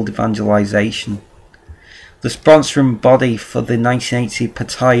for World Evangelization, the sponsoring body for the 1980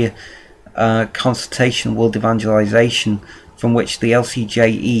 Pattaya Consultation World Evangelization, from which the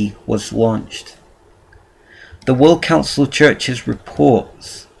LCJE was launched. The World Council of Churches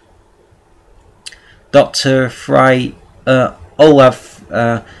reports Dr. Olav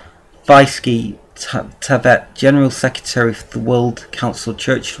Vaisky Tevet, General Secretary for the World Council of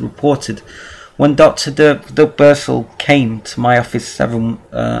Churches, reported, when Dr. Doug Birdsall came to my office some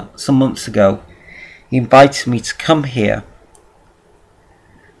months ago, he invited me to come here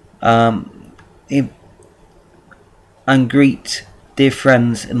and greet dear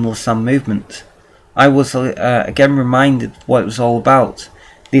friends in the Lausanne movement. I was again reminded what it was all about.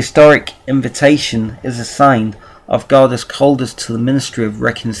 The historic invitation is a sign of God has called us to the ministry of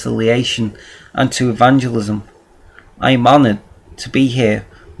reconciliation and to evangelism. I am honoured to be here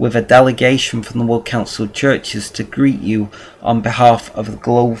with a delegation from the World Council of Churches to greet you on behalf of the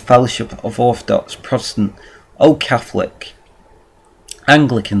Global Fellowship of Orthodox, Protestant, Old Catholic,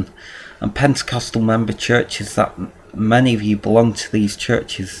 Anglican and Pentecostal member churches, that many of you belong to these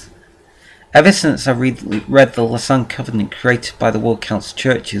churches. Ever since I read the Lausanne Covenant created by the World Council of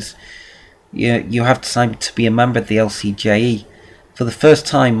Churches, you have decided to be a member of the LCJE. For the first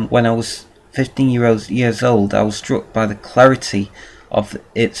time, when I was 15 years old, I was struck by the clarity of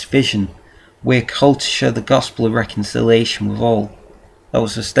its vision. We are called to share the gospel of reconciliation with all. That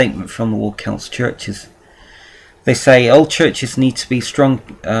was a statement from the World Council of Churches. They say all churches need a strong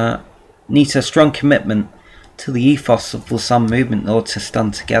commitment to the ethos of the Lausanne movement in order to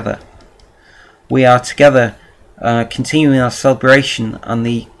stand together. We are together continuing our celebration and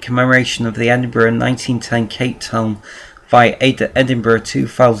the commemoration of the Edinburgh 1910 Cape Town via Edinburgh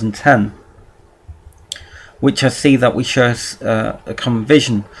 2010, which I see that we share a common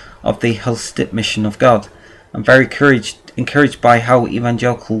vision of the holistic mission of God. I'm very encouraged by how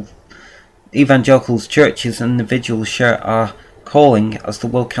evangelicals, churches and individuals share our calling as the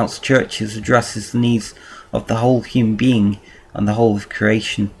World Council of Churches addresses the needs of the whole human being and the whole of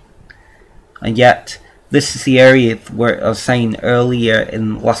creation. And yet, this is the area where I was saying earlier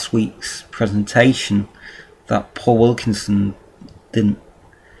in last week's presentation that Paul Wilkinson doesn't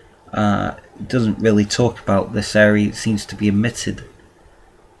really talk about this area. It seems to be omitted.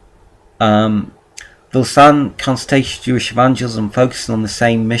 The Lausanne Consultation Jewish Evangelism focuses on the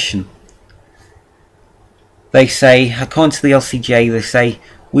same mission. They say, according to the LCJ, they say,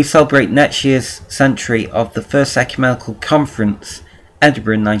 we celebrate next year's century of the first ecumenical conference,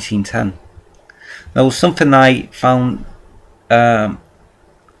 Edinburgh in 1910. There was something I found very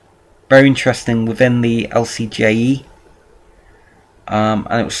interesting within the LCJE, and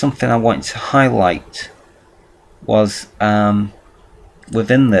it was something I wanted to highlight, was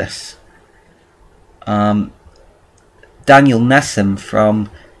within this. Daniel Nessim from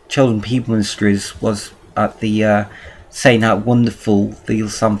Children People Ministries was at the saying how wonderful the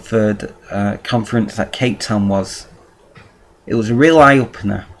Lausanne Third conference at Cape Town was. It was a real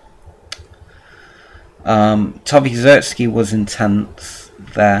eye-opener. Toby Zertsky was intense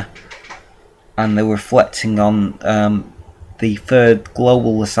there, and they were reflecting on the third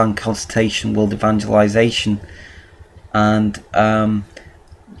global Lausanne Consultation World Evangelization, and there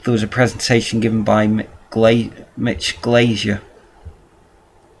was a presentation given by Mitch Glazier.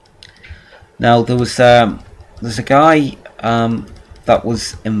 Now there's a guy that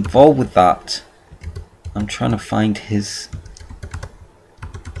was involved with that, I'm trying to find his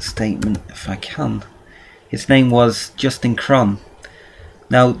statement if I can. His name was Justin Cron.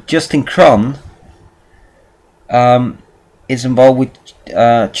 Now, Justin Cron is involved with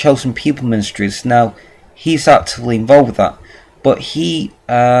Chosen People Ministries. Now, he's actively involved with that. But he,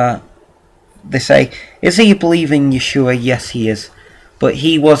 they say, is he believing Yeshua? Yes, he is. But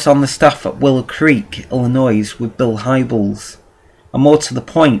he was on the staff at Willow Creek, Illinois, with Bill Hybels. And more to the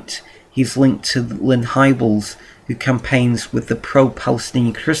point, he's linked to Lynn Hybels, who campaigns with the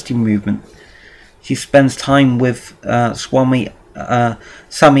pro-Palestinian Christian movement. He spends time with Sami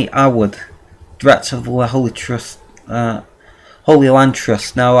Awad, director of the Holy Land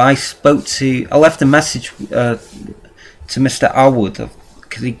Trust. Now, I left a message to Mr. Awad,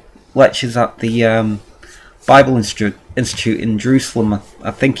 because he lectures at the Bible Institute in Jerusalem,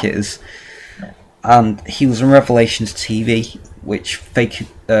 I think it is, and he was on Revelations TV, which featured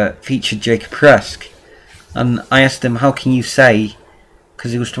Jacob Presk, and I asked him, how can you say,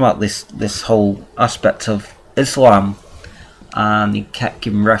 because he was talking about this whole aspect of Islam, and he kept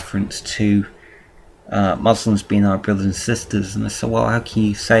giving reference to Muslims being our brothers and sisters, and I said, well, how can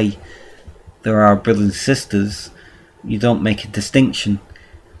you say they're our brothers and sisters? You don't make a distinction.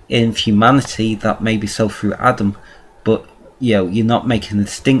 In humanity, that may be so through Adam, but you're not making a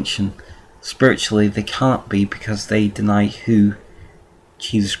distinction. Spiritually, they can't be, because they deny who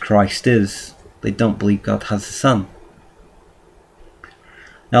Jesus Christ is. They don't believe God has a son.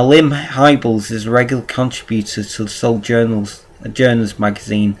 Now, Lynn Hybels is a regular contributor to the Soul Journals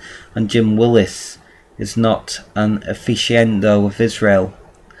magazine, and Jim Willis is not an aficionado of Israel.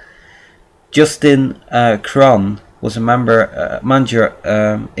 Justin Cron was a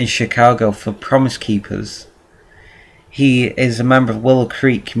manager in Chicago for Promise Keepers. He is a member of Willow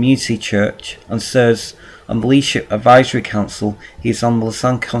Creek Community Church and serves on the Leadership Advisory Council. He is on the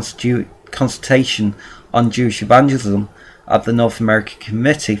Lausanne Consultation on Jewish Evangelism at the North American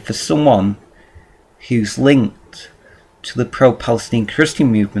Committee. For someone who's linked to the pro-Palestinian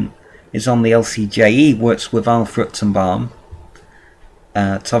Christian movement, is on the LCJE, works with Arnold Fruchtenbaum,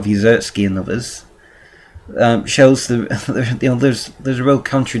 Tovia Zertsky and others, shows there's a real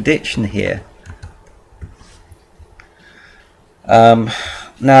contradiction here.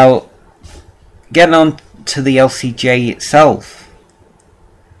 Now, getting on to the LCJ itself,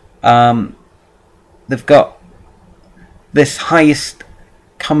 they've got this highest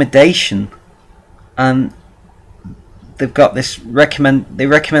commendation, and they've got this they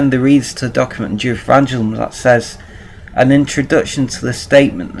recommend the readers to document in Jewish Evangelism that says, an introduction to the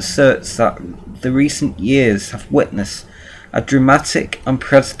statement asserts that the recent years have witnessed a dramatic,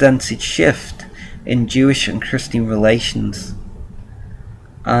 unprecedented shift in Jewish and Christian relations.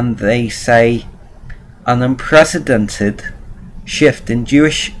 And they say, an unprecedented shift in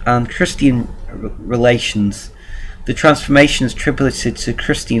Jewish and Christian relations. The transformation is attributed to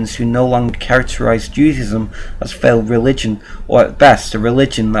Christians who no longer characterize Judaism as failed religion, or at best a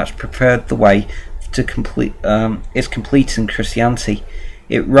religion that's prepared the way to is complete in Christianity.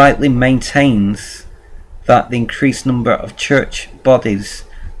 It rightly maintains that the increased number of church bodies,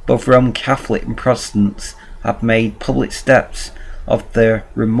 both Roman Catholic and Protestants, have made public steps of their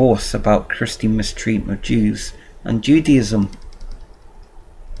remorse about Christian mistreatment of Jews and Judaism.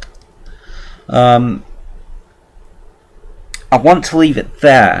 I want to leave it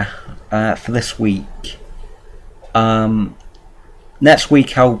there for this week. Next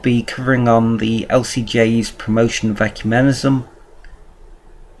week I'll be covering on the LCJE's promotion of Ecumenism.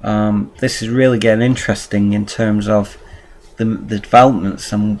 This is really getting interesting in terms of the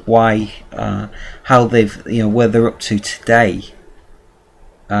developments and why, how they've, where they're up to today.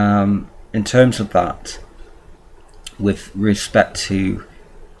 In terms of that, with respect to,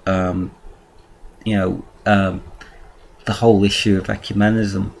 the whole issue of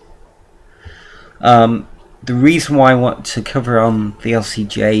ecumenism. The reason why I want to cover on the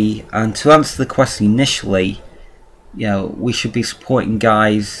LCJ, and to answer the question initially, we should be supporting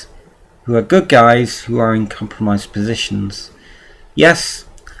guys who are good guys who are in compromised positions. Yes,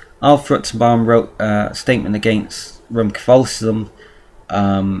 Arnold Fruchtenbaum wrote a statement against Roman Catholicism,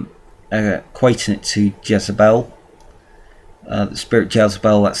 equating it to Jezebel, the spirit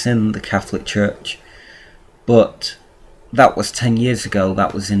Jezebel that's in the Catholic Church, but that was 10 years ago.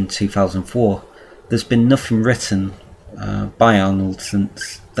 That was in 2004. There's been nothing written by Arnold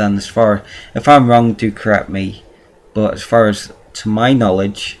since then. As far, if I'm wrong, do correct me, but as far as to my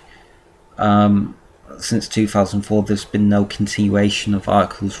knowledge, since 2004 there's been no continuation of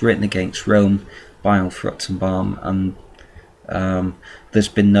articles written against Rome by Arnold Fruchtenbaum, and there's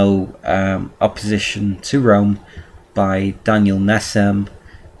been no opposition to Rome by Daniel Nessem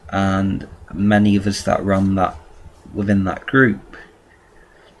and many of us that run that within that group.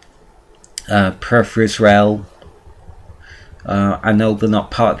 Prayer for Israel. I know they're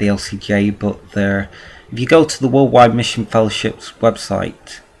not part of the LCJE, but they're. If you go to the Worldwide Mission Fellowship's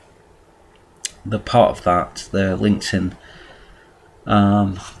website, they're part of that. They're linked in.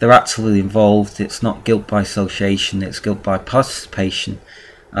 They're actively involved. It's not guilt by association, it's guilt by participation.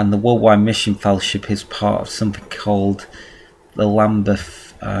 And the Worldwide Mission Fellowship is part of something called the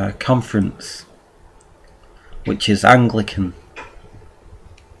Lambeth Conference, which is Anglican.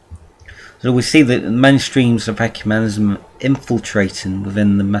 So we see that the many streams of ecumenism infiltrating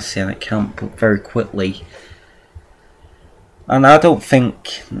within the Messianic camp very quickly. And I don't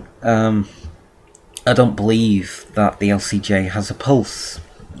think, I don't believe that the LCJ has a pulse.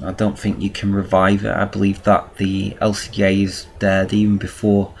 I don't think you can revive it. I believe that the LCJ is dead even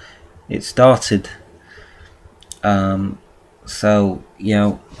before it started. So, you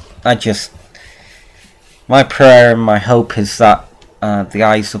know, my prayer and my hope is that the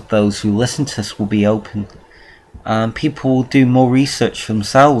eyes of those who listen to us will be open, and people will do more research for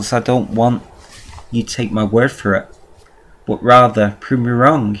themselves. I don't want you to take my word for it, but rather prove me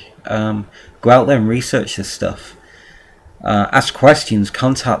wrong. Go out there and research this stuff. Ask questions,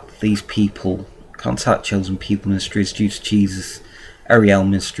 contact these people, contact Chosen People Ministries, Juice Jesus, Ariel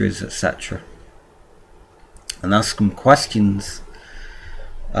Ministries, etc. And ask them questions.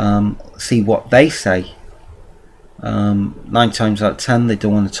 See what they say. 9 times out of 10 they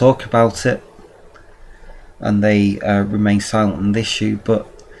don't want to talk about it, and they remain silent on the issue, but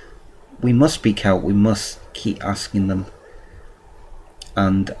we must speak out, we must keep asking them.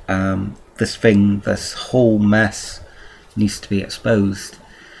 And this whole mess needs to be exposed.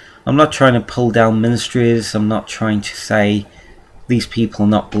 I'm not trying to pull down ministries, I'm not trying to say these people are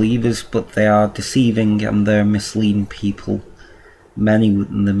not believers, but they are deceiving and they're misleading people, many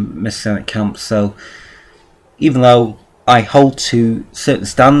within the Messianic camp. So even though I hold to certain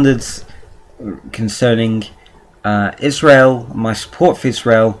standards concerning Israel, my support for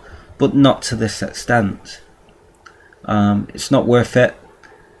Israel, but not to this extent. It's not worth it,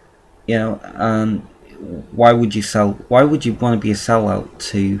 you know. And why would you want to be a sellout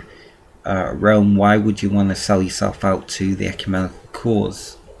to Rome? Why would you want to sell yourself out to the ecumenical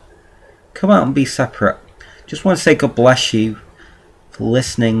cause? Come out and be separate. Just want to say God bless you for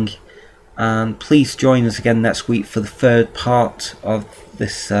listening, and please join us again next week for the third part of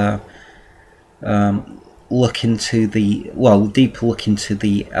this deeper look into the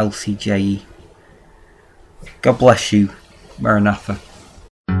LCJE. God bless you. Maranatha.